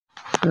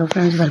Hello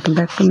friends, welcome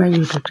back to my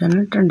YouTube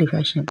channel Trendy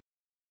Fashion.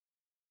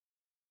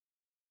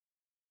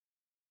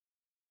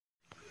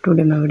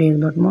 Today my video is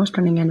about most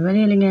stunning and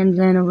very elegant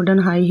design of wooden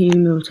high heel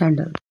mule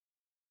sandals.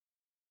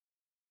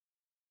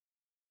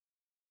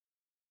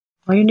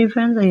 How are you doing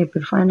friends? I hope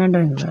you're fine and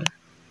doing well.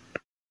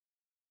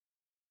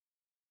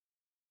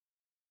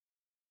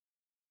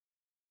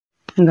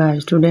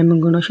 Guys, today I'm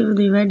gonna show you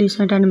the very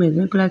decent and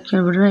amazing collection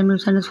of wooden high mule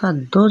sandals for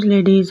those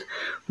ladies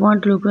who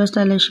want to look very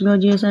stylish,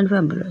 gorgeous and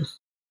fabulous.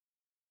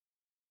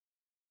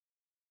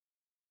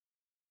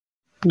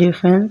 Dear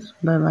friends,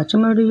 by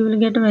watching my video you will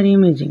get very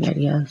amazing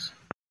ideas.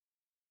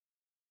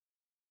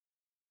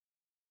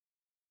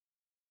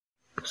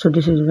 So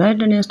this is very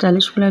nice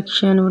stylish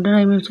collection wooden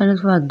high mule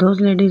sandals for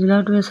those ladies who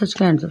love to wear such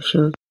kinds of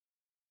shoes.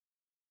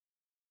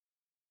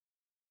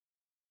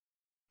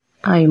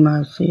 I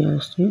must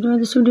suggest you to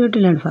watch this video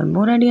till end for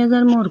more ideas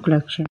or more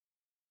collection.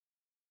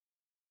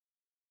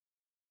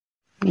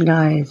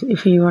 Guys,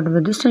 if you want to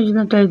wear this style shoes,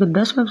 then tell you the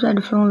best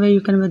website from where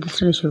you can wear this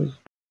style shoes.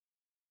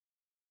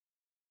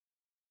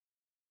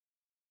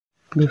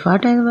 Before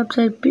trying the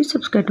website, please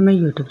subscribe to my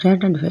YouTube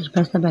channel and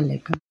press the bell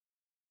icon.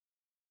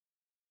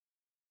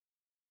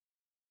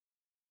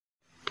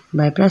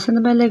 By pressing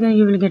the bell icon,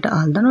 you will get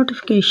all the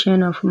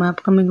notification of my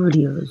upcoming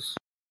videos.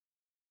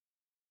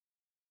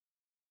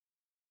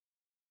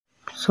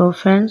 So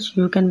friends,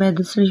 you can buy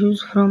this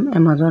shoes from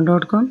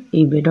Amazon.com,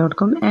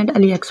 eBay.com and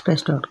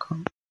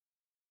AliExpress.com.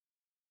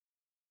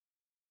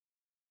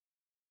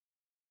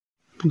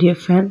 Dear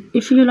friends,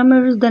 if you love my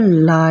videos,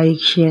 then like,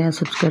 share and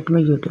subscribe to my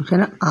YouTube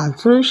channel.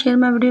 Also share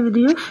my video with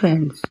your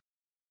friends.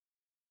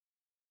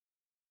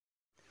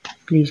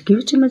 Please give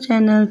it to my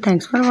channel.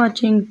 Thanks for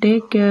watching.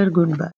 Take care. Goodbye.